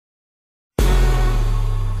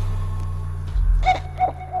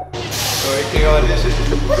Tori K Auditions.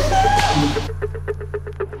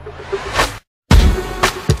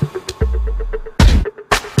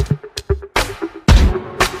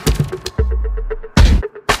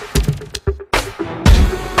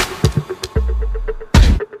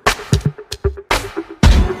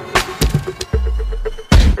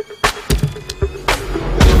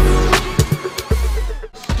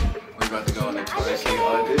 We're about to go on a Tori K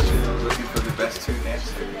audition, looking for the best two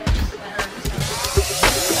dancers.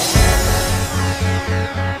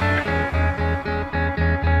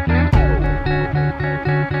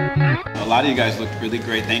 A lot of you guys looked really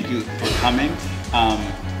great. Thank you for coming.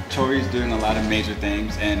 Tori's doing a lot of major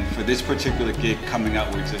things, and for this particular gig coming up,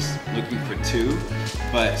 we're just looking for two.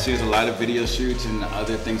 But she has a lot of video shoots and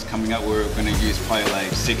other things coming up. We're going to use probably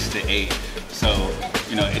like 6 to 8. So,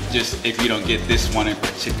 you know, it just, if you don't get this one in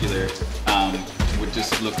particular, we're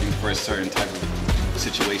just looking for a certain type of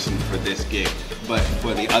situation for this gig. But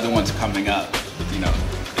for the other ones coming up, you know,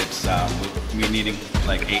 it's we're needing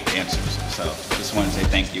like 8 dancers. So just want to say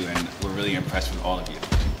thank you, and we're really impressed with all of you.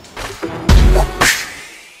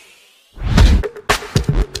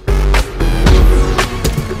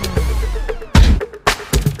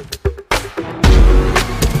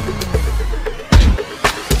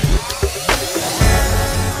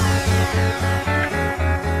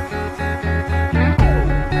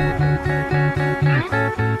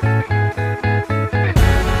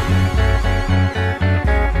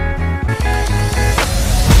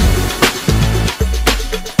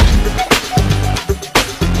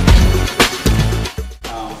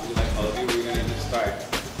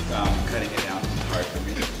 Cutting it down is hard for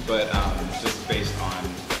me, but just based on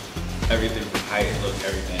everything, height, look,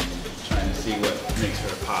 everything, trying to see what makes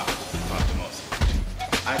her pop the most.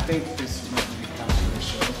 I think this might be kind of a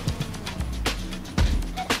show.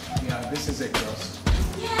 Yeah, this is it, girls.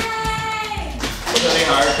 Yay! It's really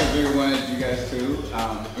hard because we wanted you guys too.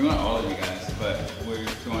 We want all of you guys, but we're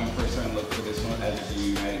going for a certain look for this one as the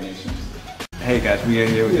United Nations. Hey guys, we are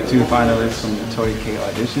here with the 2 finalists from the Tori K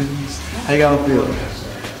Auditions. How you all feel?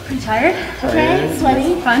 Pretty tired. Okay,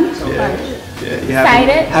 sweaty, fun. So Yeah. fun. Yeah, you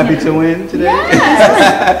happy to win today?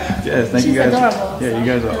 Yeah. Yes, thank you She's guys. adorable. Yeah, you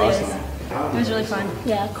guys are really awesome. It was really fun.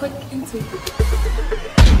 Yeah, quick and sweet.